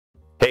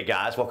Hey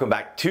guys, welcome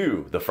back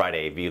to the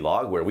Friday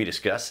Vlog, where we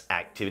discuss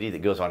activity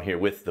that goes on here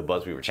with the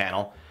BuzWeaver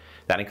channel.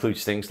 That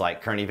includes things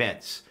like current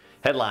events,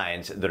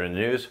 headlines that are in the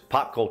news,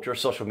 pop culture,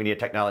 social media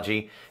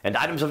technology, and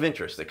items of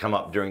interest that come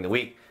up during the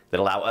week that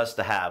allow us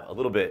to have a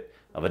little bit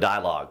of a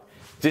dialogue.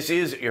 If this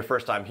is your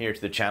first time here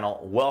to the channel,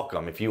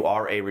 welcome. If you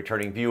are a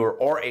returning viewer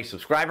or a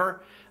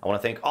subscriber, I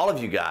want to thank all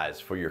of you guys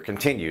for your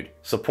continued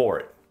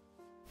support.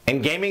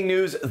 In gaming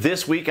news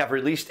this week, I've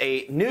released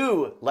a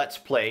new Let's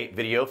Play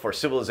video for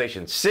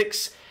Civilization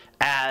 6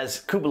 as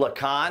Kublai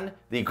Khan,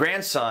 the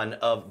grandson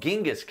of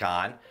Genghis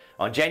Khan.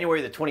 On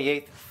January the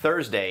 28th,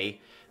 Thursday,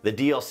 the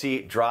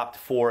DLC dropped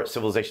for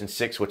Civilization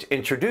 6, which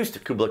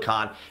introduced Kublai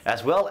Khan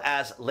as well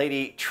as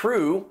Lady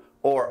True,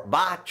 or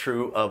Ba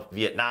True of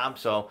Vietnam,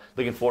 so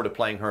looking forward to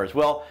playing her as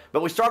well.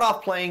 But we start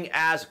off playing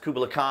as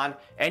Kublai Khan,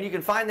 and you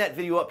can find that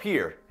video up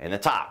here in the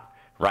top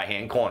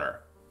right-hand corner.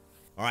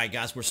 All right,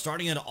 guys, we're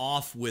starting it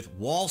off with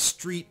Wall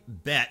Street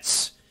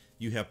Bets.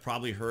 You have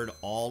probably heard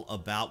all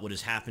about what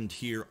has happened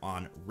here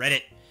on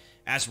Reddit.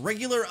 As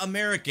regular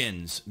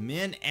Americans,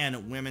 men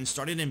and women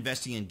started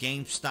investing in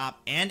GameStop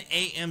and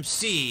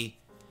AMC,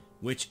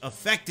 which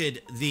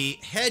affected the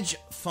hedge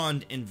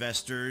fund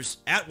investors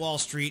at Wall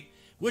Street,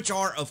 which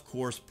are, of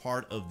course,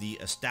 part of the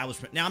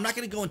establishment. Now, I'm not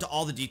going to go into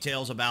all the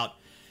details about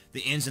the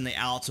ins and the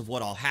outs of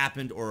what all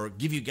happened or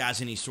give you guys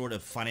any sort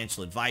of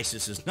financial advice.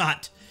 This is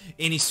not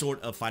any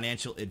sort of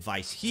financial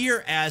advice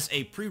here, as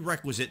a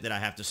prerequisite that I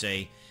have to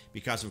say,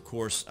 because of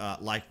course,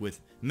 like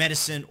with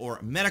medicine or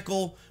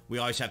medical, we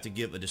always have to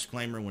give a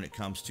disclaimer when it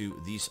comes to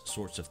these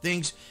sorts of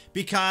things,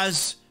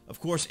 because of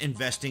course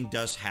investing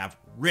does have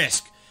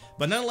risk.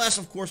 But nonetheless,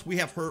 of course, we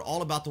have heard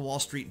all about the Wall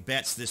Street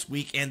Bets this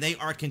week, and they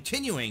are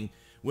continuing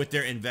with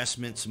their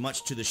investments,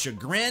 much to the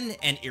chagrin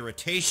and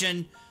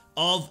irritation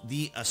of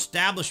the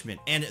establishment.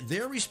 And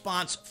their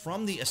response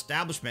from the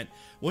establishment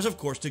was, of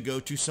course, to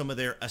go to some of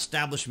their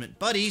establishment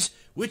buddies,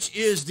 which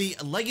is the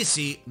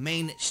legacy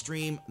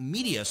mainstream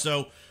media.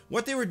 So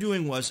what they were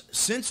doing was,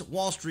 since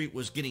Wall Street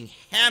was getting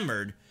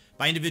hammered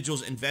by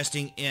individuals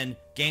investing in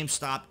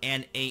GameStop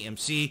and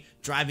AMC,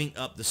 driving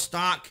up the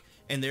stock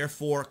and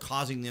therefore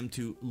causing them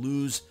to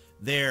lose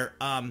their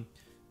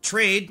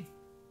trade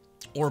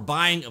or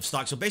buying of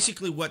stock. So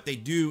basically what they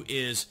do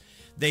is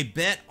they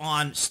bet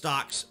on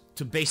stocks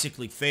to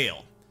basically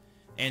fail.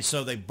 And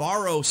so they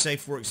borrow, say,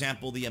 for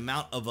example, the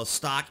amount of a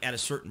stock at a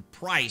certain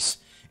price,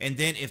 and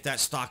then if that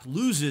stock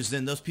loses,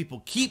 then those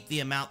people keep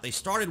the amount they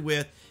started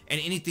with, and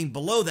anything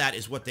below that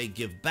is what they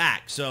give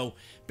back. So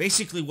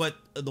basically what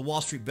the Wall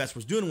Street Bets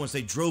was doing was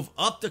they drove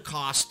up the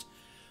cost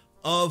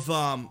of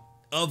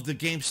the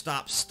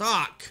GameStop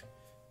stock,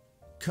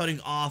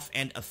 cutting off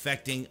and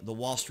affecting the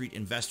Wall Street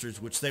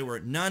investors, which they were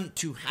none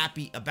too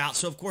happy about.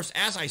 So of course,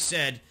 as I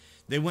said,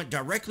 they went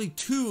directly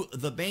to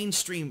the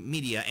mainstream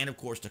media and, of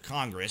course, to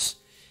Congress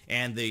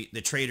and the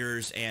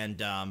traders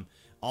and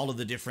all of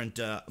the different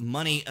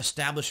money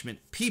establishment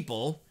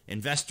people,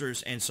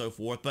 investors, and so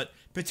forth, but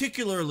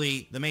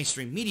particularly the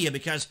mainstream media,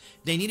 because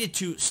they needed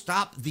to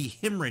stop the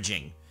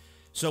hemorrhaging.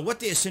 So what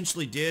they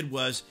essentially did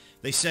was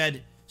they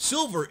said,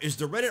 silver is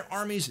the Reddit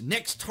army's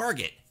next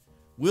target.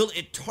 Will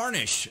it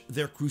tarnish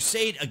their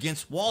crusade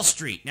against Wall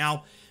Street?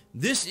 Now,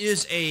 this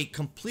is a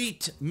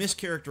complete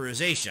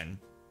mischaracterization,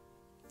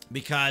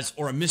 because,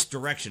 or a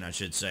misdirection, I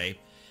should say,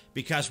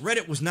 because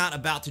Reddit was not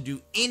about to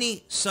do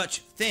any such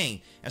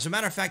thing. As a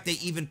matter of fact, they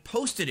even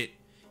posted it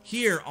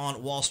here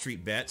on Wall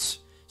Street Bets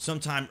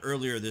sometime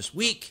earlier this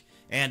week,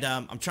 and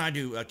I'm trying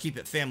to keep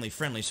it family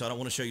friendly, so I don't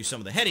want to show you some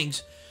of the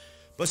headings,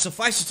 but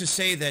suffice it to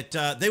say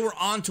that they were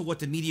on to what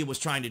the media was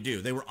trying to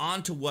do. They were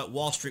on to what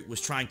Wall Street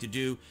was trying to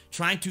do,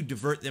 trying to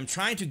divert them,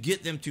 trying to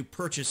get them to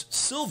purchase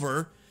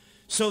silver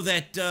so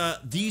that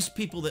these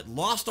people that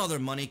lost all their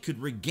money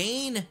could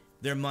regain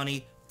their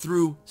money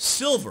through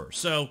silver.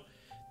 So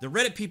the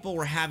Reddit people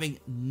were having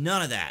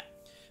none of that.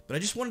 But I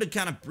just wanted to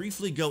kind of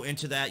briefly go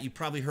into that. You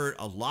probably heard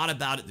a lot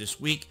about it this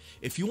week.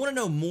 If you want to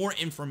know more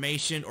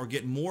information or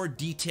get more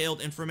detailed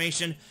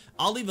information,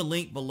 I'll leave a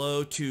link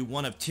below to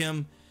one of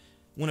Tim's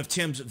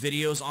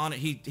videos on it.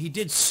 He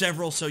did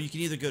several, so you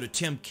can either go to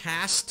Tim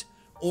Cast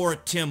or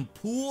Tim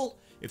Pool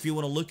if you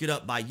want to look it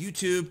up by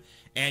YouTube,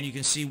 and you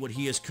can see what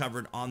he has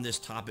covered on this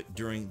topic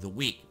during the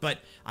week. But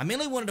I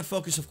mainly wanted to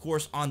focus, of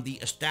course, on the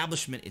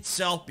establishment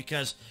itself,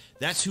 because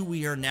that's who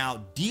we are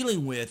now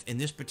dealing with in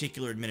this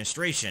particular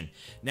administration.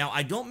 Now,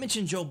 I don't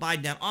mention Joe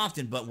Biden that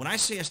often, but when I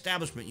say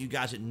establishment, you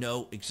guys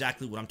know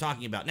exactly what I'm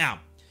talking about. Now,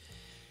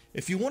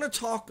 if you want to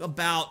talk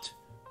about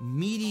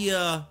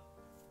media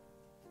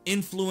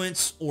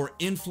influence or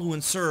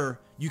influencer,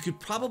 you could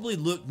probably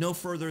look no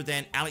further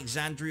than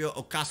Alexandria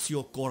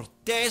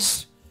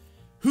Ocasio-Cortez,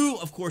 who,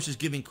 of course, is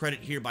giving credit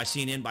here by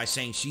CNN by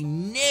saying she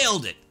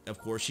nailed it. Of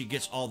course, she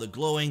gets all the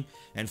glowing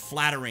and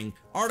flattering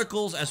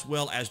articles, as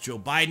well as Joe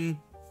Biden.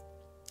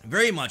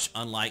 Very much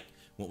unlike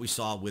what we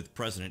saw with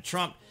President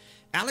Trump.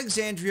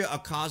 Alexandria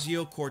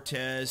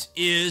Ocasio-Cortez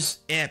is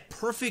a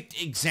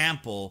perfect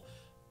example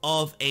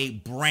of a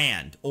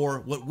brand, or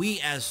what we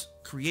as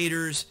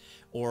creators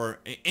or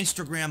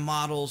Instagram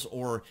models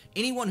or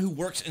anyone who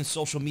works in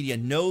social media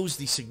knows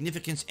the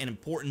significance and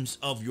importance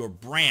of your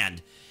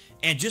brand.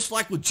 And just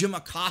like with Jim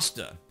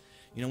Acosta,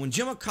 you know, when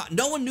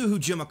no one knew who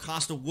Jim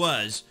Acosta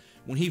was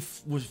when he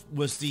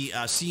was the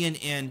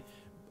CNN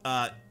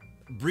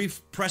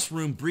press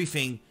room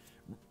briefing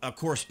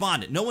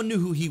correspondent. No one knew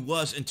who he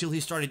was until he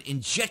started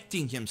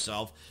injecting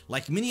himself,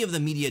 like many of the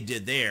media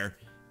did there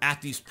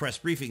at these press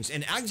briefings.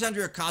 And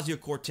Alexandria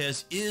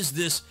Ocasio-Cortez is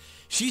this,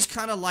 she's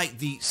kind of like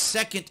the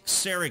second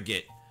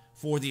surrogate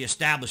for the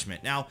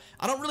establishment. Now,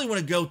 I don't really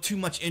want to go too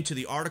much into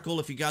the article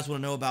if you guys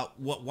want to know about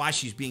why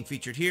she's being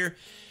featured here.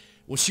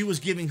 Well, she was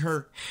giving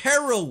her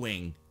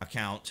harrowing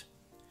account,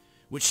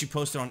 which she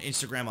posted on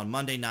Instagram on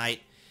Monday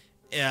night,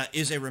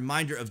 is a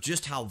reminder of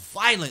just how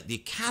violent the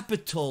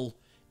Capitol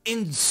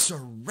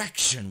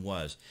insurrection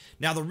was.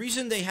 Now, the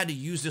reason they had to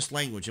use this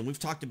language, and we've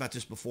talked about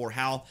this before,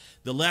 how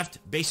the left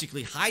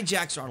basically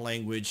hijacks our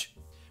language,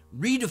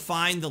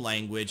 redefine the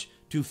language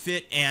to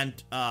fit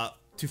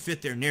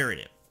their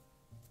narrative.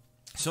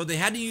 So they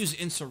had to use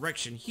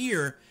insurrection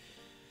here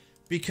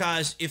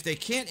because if they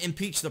can't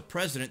impeach the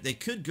president, they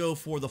could go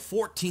for the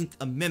 14th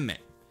Amendment.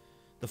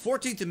 The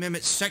 14th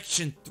Amendment,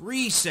 Section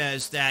 3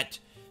 says that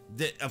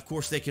of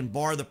course, they can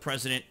bar the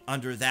president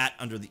under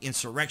the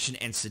insurrection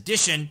and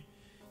sedition,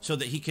 so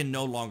that he can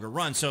no longer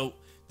run. So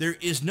there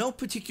is no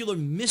particular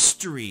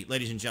mystery,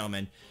 ladies and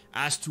gentlemen,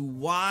 as to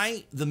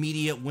why the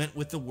media went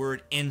with the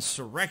word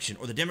insurrection,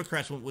 or the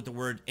Democrats went with the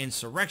word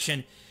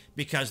insurrection,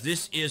 because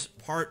this is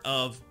part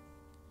of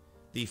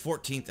the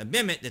 14th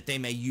Amendment that they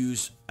may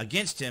use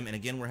against him. And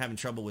again, we're having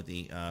trouble with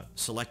the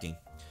selecting.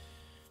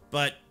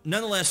 But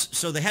nonetheless,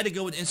 so they had to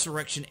go with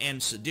insurrection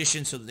and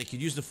sedition so that they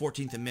could use the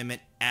 14th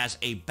Amendment as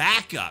a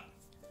backup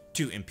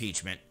to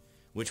impeachment,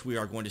 which we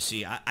are going to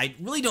see. I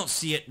really don't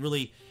see it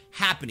really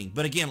happening.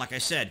 But again, like I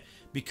said,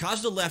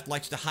 because the left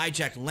likes to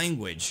hijack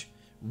language,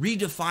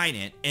 redefine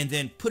it, and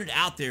then put it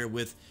out there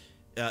with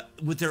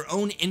their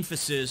own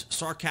emphasis,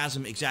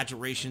 sarcasm,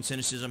 exaggeration,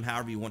 cynicism,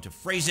 however you want to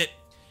phrase it,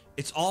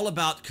 it's all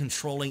about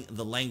controlling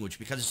the language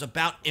because it's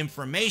about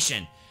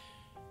information.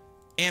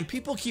 And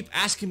people keep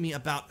asking me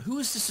about, who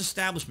is this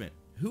establishment?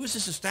 Who is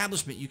this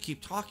establishment you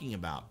keep talking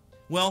about?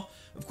 Well,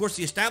 of course,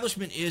 the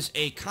establishment is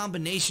a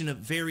combination of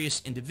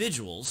various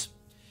individuals.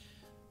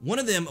 One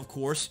of them, of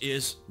course,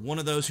 is one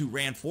of those who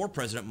ran for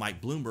President,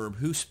 Mike Bloomberg,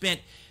 who spent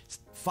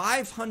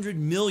 $500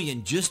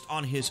 million just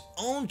on his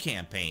own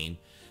campaign.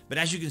 But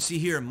as you can see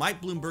here,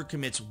 Mike Bloomberg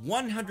commits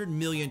 $100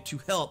 million to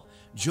help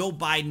Joe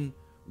Biden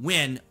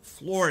win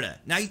Florida.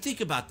 Now, you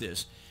think about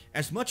this.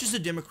 As much as the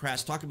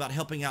Democrats talk about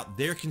helping out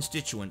their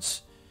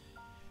constituents,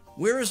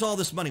 where is all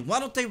this money?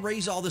 Why don't they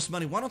raise all this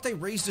money? Why don't they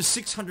raise the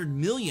 $600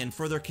 million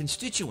for their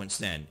constituents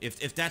then,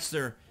 if that's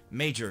their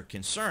major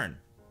concern?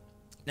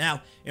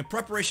 Now, in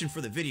preparation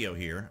for the video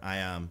here,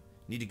 I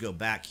need to go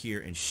back here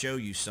and show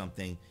you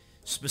something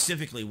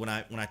specifically when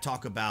I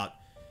talk about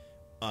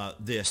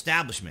the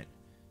establishment.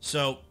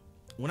 So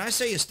when I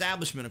say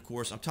establishment, of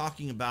course, I'm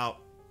talking about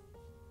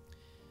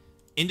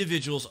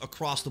individuals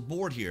across the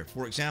board here.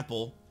 For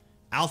example,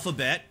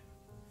 Alphabet,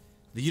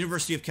 the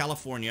University of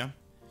California,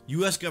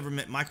 U.S.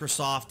 government,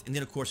 Microsoft, and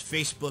then, of course,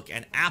 Facebook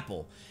and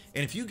Apple.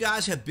 And if you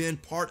guys have been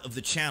part of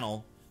the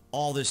channel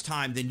all this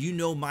time, then you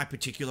know my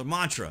particular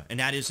mantra, and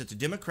that is that the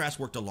Democrats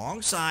worked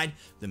alongside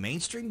the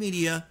mainstream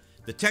media,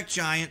 the tech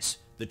giants,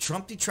 the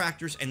Trump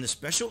detractors, and the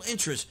special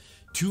interests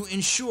to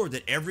ensure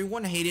that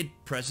everyone hated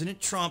President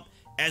Trump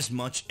as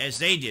much as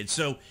they did.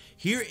 So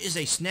here is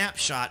a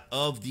snapshot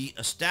of the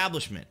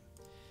establishment.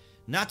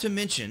 Not to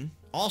mention,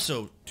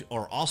 also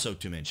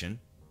to mention,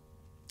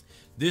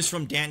 this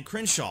from Dan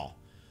Crenshaw.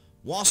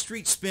 Wall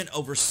Street spent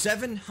over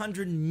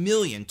 $700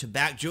 million to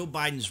back Joe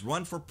Biden's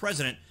run for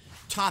president,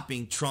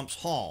 topping Trump's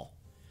haul.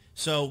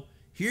 So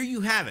here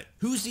you have it.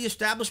 Who's the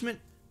establishment?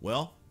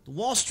 Well, the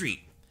Wall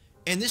Street.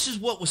 And this is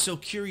what was so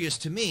curious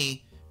to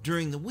me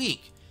during the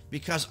week,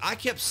 because I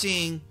kept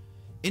seeing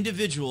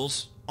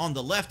individuals on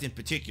the left in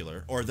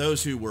particular, or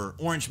those who were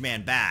Orange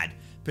Man bad,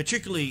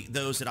 particularly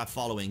those that I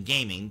follow in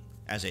gaming,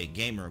 as a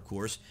gamer, of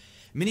course.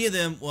 Many of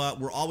them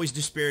were always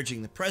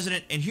disparaging the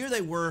president, and here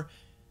they were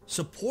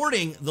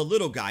supporting the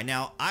little guy.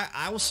 Now,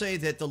 I will say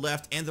that the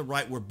left and the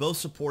right were both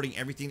supporting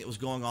everything that was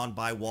going on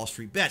by Wall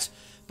Street Bets,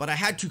 but I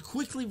had to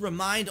quickly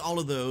remind all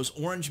of those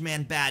Orange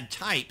Man bad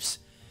types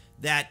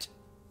that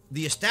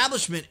the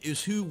establishment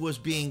is who was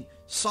being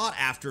sought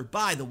after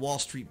by the Wall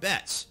Street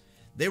Bets.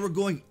 They were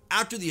going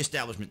after the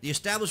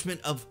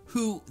establishment of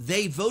who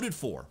they voted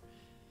for.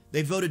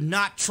 They voted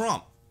not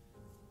Trump.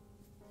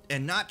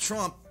 And not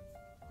Trump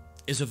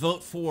is a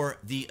vote for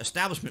the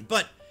establishment.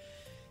 But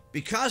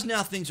because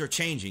now things are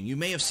changing, you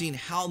may have seen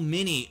how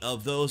many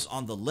of those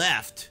on the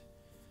left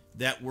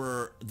that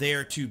were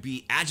there to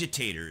be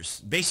agitators,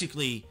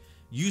 basically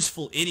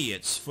useful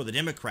idiots for the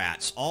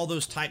Democrats, all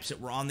those types that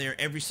were on there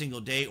every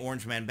single day,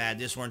 Orange Man bad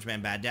this, Orange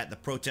Man bad that, the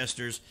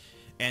protesters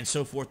and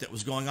so forth that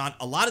was going on.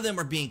 A lot of them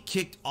are being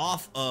kicked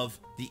off of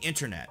the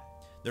internet.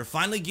 They're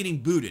finally getting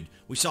booted.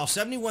 We saw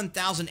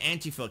 71,000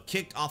 Antifa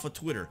kicked off of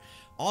Twitter.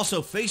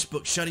 Also,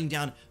 Facebook shutting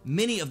down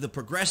many of the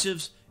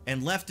progressives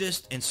and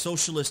leftist and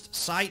socialist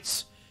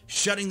sites,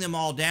 shutting them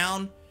all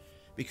down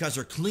because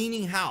they're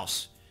cleaning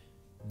house.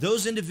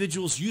 Those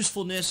individuals'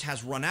 usefulness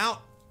has run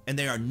out, and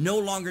they are no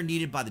longer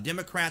needed by the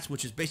Democrats,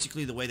 which is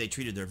basically the way they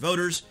treated their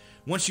voters.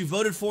 Once you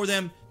voted for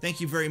them,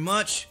 thank you very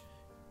much.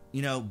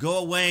 You know, go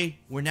away.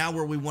 We're now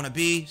where we want to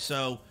be,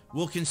 so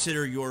we'll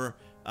consider your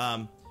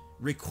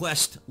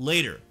request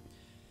later.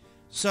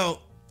 So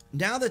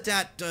now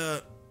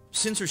that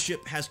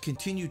censorship has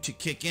continued to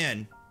kick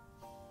in,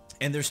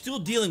 and they're still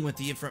dealing with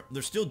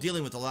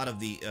a lot of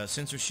the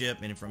censorship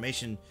and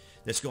information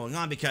that's going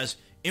on, because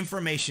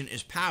information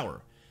is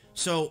power.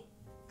 So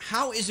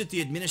how is it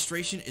the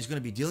administration is going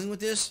to be dealing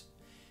with this?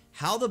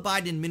 How the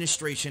Biden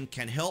administration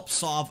can help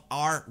solve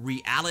our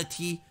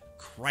reality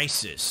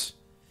crisis.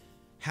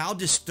 How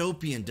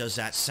dystopian does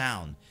that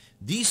sound?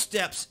 These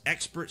steps,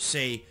 experts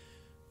say,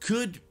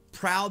 could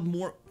prod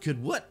more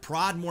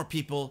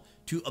people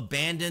to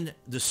abandon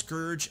the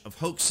scourge of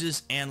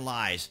hoaxes and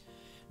lies.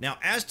 Now,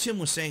 as Tim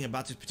was saying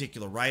about this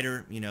particular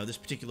writer, you know, this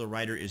particular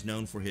writer is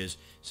known for his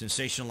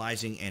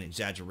sensationalizing and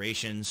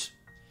exaggerations.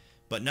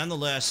 But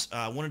nonetheless,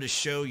 I wanted to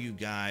show you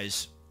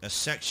guys a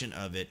section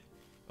of it.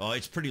 Oh,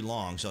 it's pretty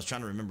long, so I was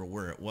trying to remember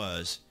where it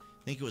was.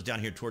 I think it was down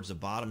here towards the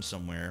bottom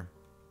somewhere.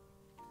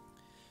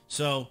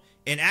 So,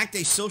 enact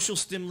a social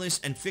stimulus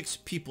and fix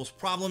people's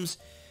problems.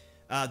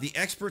 The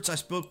experts I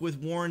spoke with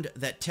warned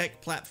that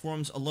tech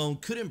platforms alone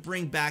couldn't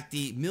bring back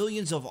the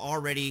millions of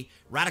already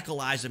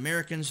radicalized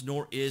Americans,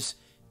 nor is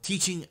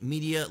teaching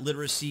media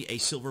literacy a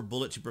silver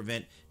bullet to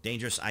prevent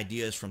dangerous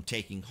ideas from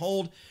taking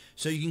hold.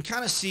 So you can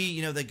kind of see,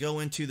 you know, they go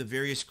into the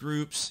various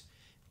groups,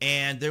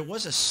 and there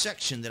was a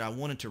section that I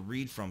wanted to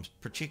read from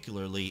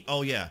particularly.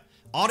 Oh yeah,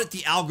 audit the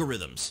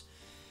algorithms.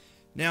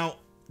 Now,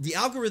 the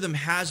algorithm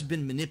has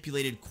been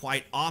manipulated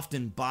quite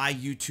often by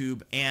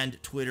YouTube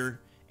and Twitter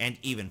and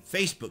even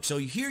Facebook. So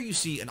here you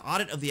see an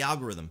audit of the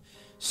algorithm.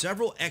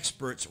 Several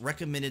experts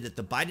recommended that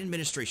the Biden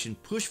administration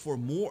push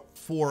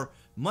for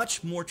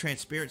much more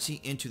transparency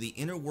into the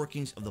inner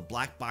workings of the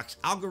black box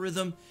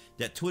algorithm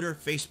that Twitter,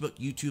 Facebook,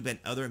 YouTube, and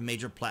other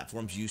major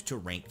platforms use to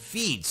rank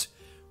feeds,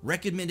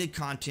 recommended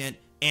content,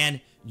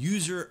 and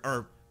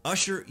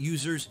usher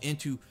users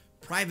into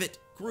private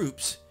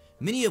groups,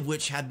 many of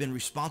which have been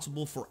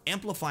responsible for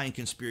amplifying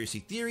conspiracy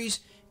theories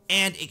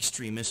and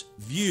extremist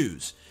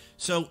views.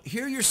 So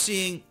here you're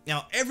seeing,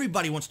 now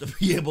everybody wants to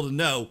be able to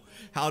know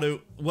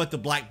what the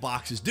black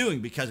box is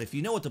doing, because if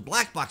you know what the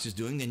black box is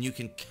doing, then you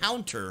can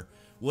counter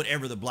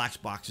whatever the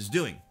black box is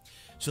doing.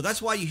 So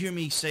that's why you hear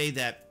me say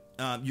that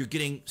you're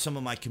getting some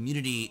of my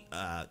community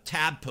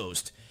tab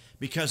posts,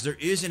 because there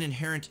is an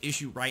inherent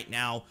issue right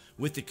now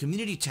with the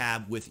community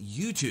tab with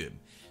YouTube.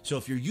 So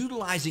if you're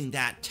utilizing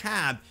that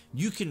tab,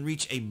 you can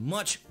reach a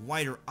much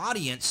wider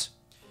audience,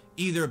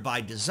 either by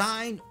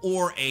design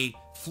or a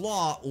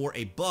flaw or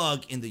a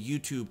bug in the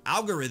YouTube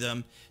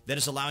algorithm that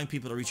is allowing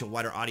people to reach a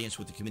wider audience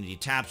with the community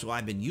tab. So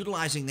I've been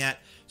utilizing that.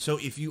 So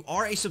if you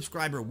are a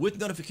subscriber with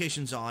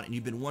notifications on and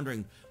you've been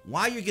wondering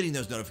why you're getting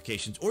those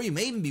notifications, or you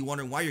may even be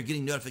wondering why you're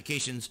getting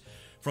notifications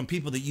from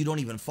people that you don't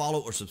even follow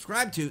or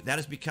subscribe to, that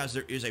is because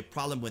there is a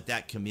problem with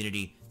that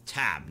community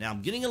tab. Now,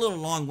 I'm getting a little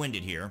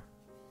long-winded here,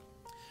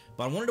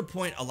 but I wanted to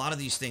point a lot of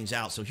these things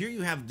out. So here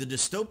you have the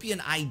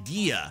dystopian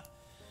idea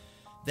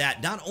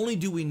that not only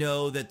do we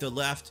know that the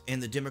left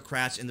and the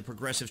Democrats and the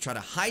progressives try to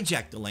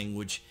hijack the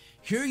language,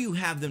 here you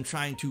have them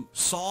trying to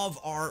solve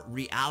our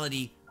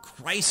reality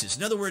crisis.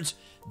 In other words,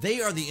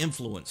 they are the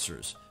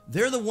influencers.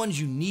 They're the ones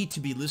you need to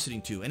be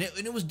listening to. And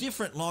it was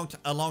different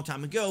a long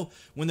time ago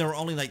when there were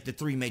only like the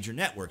three major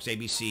networks,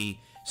 ABC,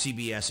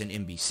 CBS, and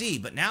NBC.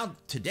 But now,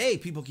 today,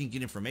 people can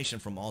get information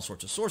from all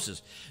sorts of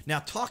sources. Now,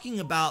 talking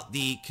about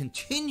the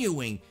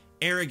continuing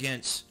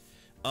arrogance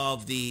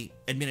of the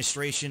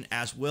administration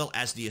as well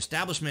as the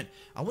establishment,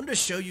 I wanted to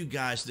show you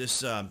guys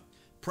this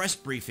press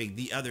briefing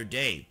the other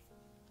day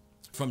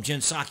from Jen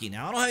Psaki.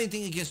 Now, I don't have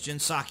anything against Jen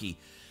Psaki,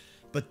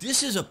 but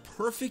this is a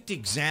perfect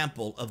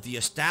example of the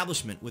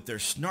establishment with their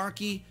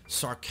snarky,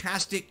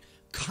 sarcastic,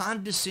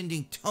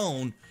 condescending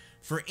tone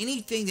for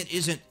anything that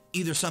isn't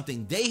either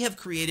something they have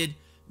created,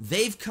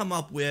 they've come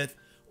up with,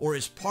 or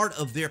is part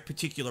of their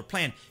particular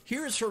plan.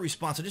 Here is her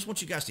response. I just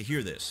want you guys to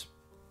hear this.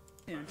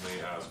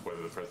 They ask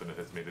whether the president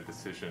has made a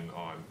decision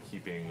on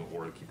keeping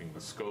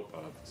the scope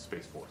of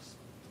Space Force.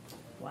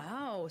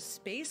 Wow,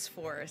 Space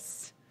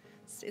Force.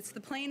 It's the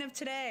plane of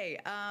today.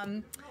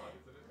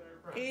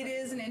 It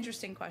is an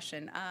interesting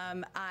question.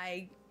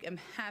 I am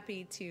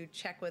happy to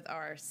check with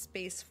our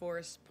Space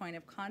Force point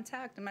of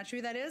contact. I'm not sure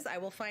who that is. I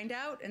will find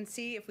out and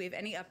see if we have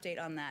any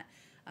update on that.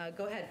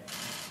 Go ahead.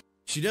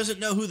 She doesn't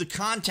know who the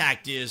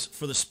contact is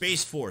for the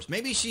Space Force.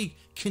 Maybe she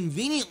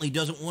conveniently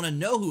doesn't want to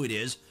know who it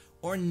is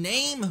or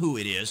name who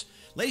it is.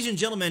 Ladies and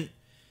gentlemen,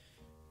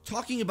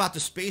 talking about the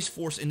Space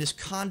Force in this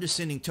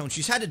condescending tone,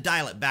 she's had to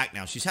dial it back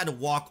now. She's had to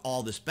walk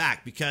all this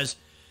back because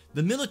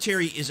the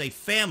military is a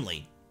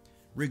family.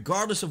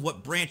 Regardless of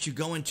what branch you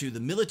go into,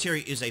 the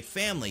military is a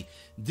family.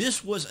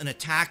 This was an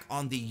attack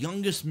on the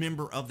youngest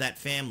member of that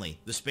family,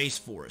 the Space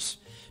Force.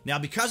 Now,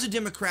 because the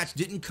Democrats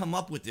didn't come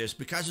up with this,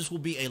 because this will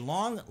be a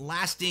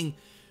long-lasting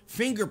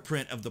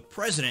fingerprint of the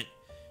president,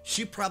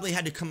 she probably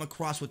had to come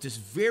across with this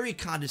very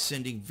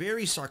condescending,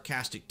 very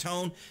sarcastic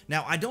tone.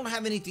 Now, I don't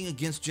have anything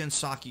against Jen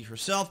Psaki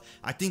herself.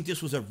 I think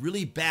this was a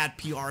really bad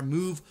PR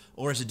move,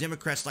 or as the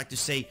Democrats like to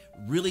say,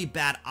 really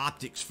bad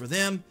optics for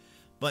them.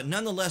 But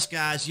nonetheless,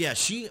 guys, yeah,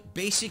 she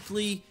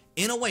basically,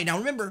 in a way, now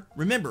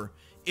remember,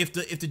 if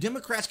the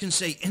Democrats can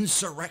say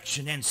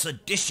insurrection and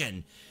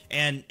sedition,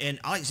 and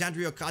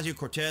Alexandria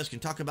Ocasio-Cortez can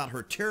talk about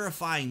her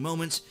terrifying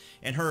moments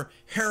and her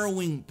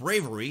harrowing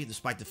bravery,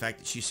 despite the fact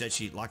that she said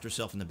she locked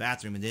herself in the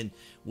bathroom and then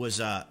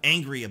was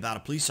angry about a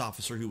police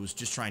officer who was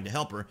just trying to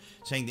help her,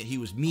 saying that he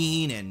was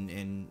mean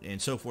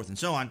and so forth and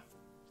so on.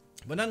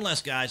 But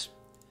nonetheless, guys,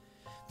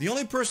 the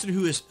only person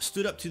who has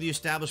stood up to the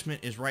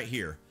establishment is right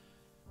here.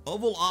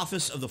 Oval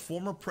Office of the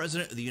former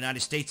President of the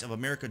United States of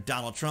America,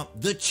 Donald Trump,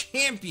 the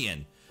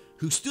champion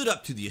who stood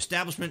up to the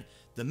establishment,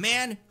 the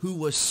man who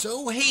was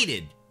so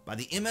hated by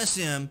the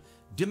MSM,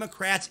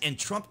 Democrats, and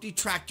Trump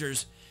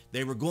detractors,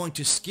 they were going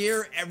to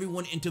scare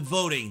everyone into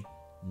voting,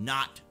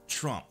 not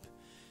Trump.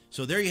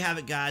 So there you have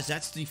it, guys.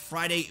 That's the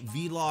Friday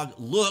vlog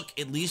look,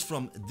 at least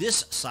from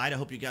this side. I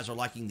hope you guys are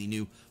liking the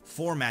new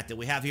format that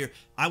we have here.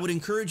 I would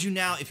encourage you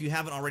now, if you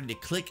haven't already, to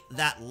click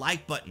that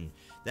like button.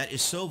 That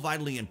is so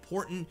vitally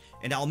important.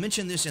 And I'll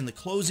mention this in the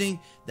closing.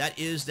 That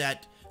is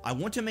that I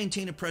want to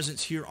maintain a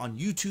presence here on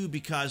YouTube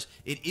because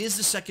it is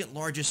the second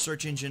largest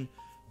search engine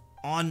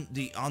on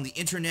the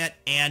internet,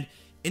 and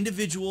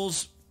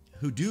individuals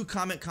who do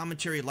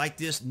commentary like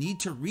this need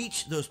to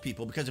reach those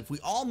people, because if we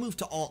all move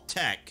to alt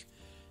tech,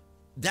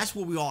 that's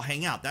where we all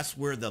hang out. That's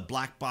where the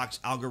black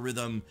box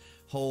algorithm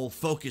whole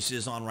focus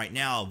is on right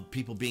now,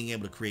 people being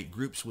able to create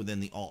groups within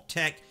the alt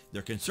tech.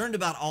 They're concerned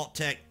about alt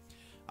tech.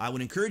 I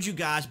would encourage you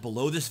guys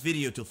below this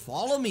video to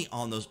follow me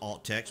on those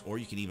alt techs, or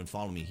you can even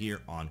follow me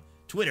here on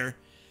Twitter.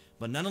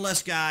 But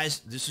nonetheless, guys,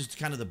 this is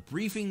kind of the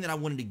briefing that I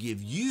wanted to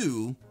give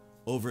you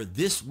over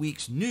this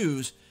week's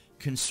news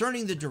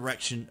concerning the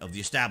direction of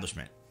the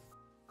establishment.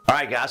 All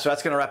right, guys, so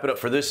that's going to wrap it up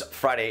for this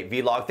Friday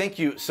vlog. Thank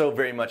you so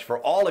very much for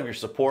all of your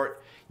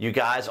support, you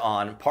guys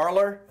on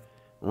Parler,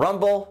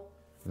 Rumble,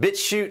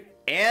 BitChute,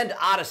 and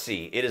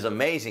Odyssey. It is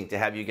amazing to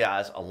have you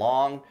guys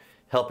along,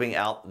 helping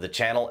out the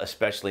channel,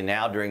 especially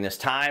now during this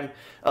time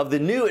of the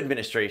new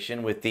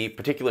administration with the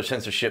particular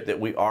censorship that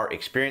we are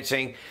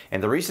experiencing.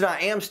 And the reason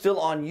I am still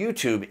on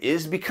YouTube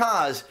is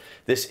because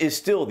this is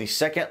still the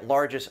second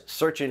largest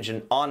search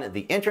engine on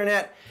the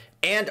internet,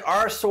 and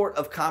our sort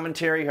of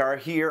commentary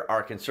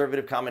our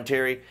conservative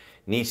commentary,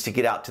 needs to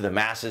get out to the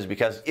masses,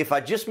 because if I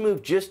just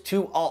move just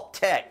to alt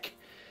tech,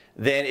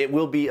 then it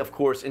will be, of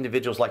course,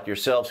 individuals like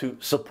yourselves who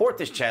support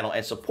this channel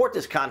and support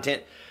this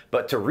content.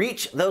 But to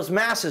reach those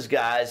masses,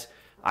 guys,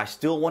 I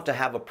still want to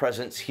have a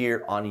presence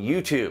here on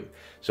YouTube.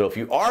 So if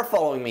you are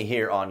following me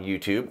here on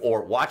YouTube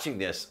or watching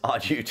this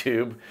on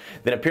YouTube,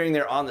 then appearing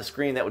there on the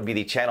screen, that would be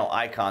the channel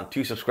icon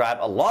to subscribe,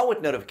 along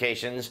with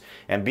notifications.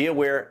 And be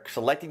aware,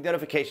 selecting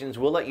notifications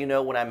will let you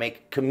know when I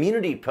make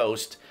community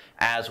posts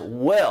as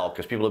well,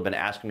 because people have been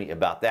asking me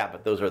about that,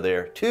 but those are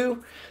there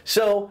too.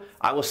 So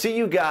I will see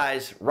you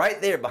guys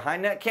right there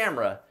behind that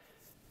camera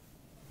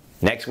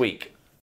next week.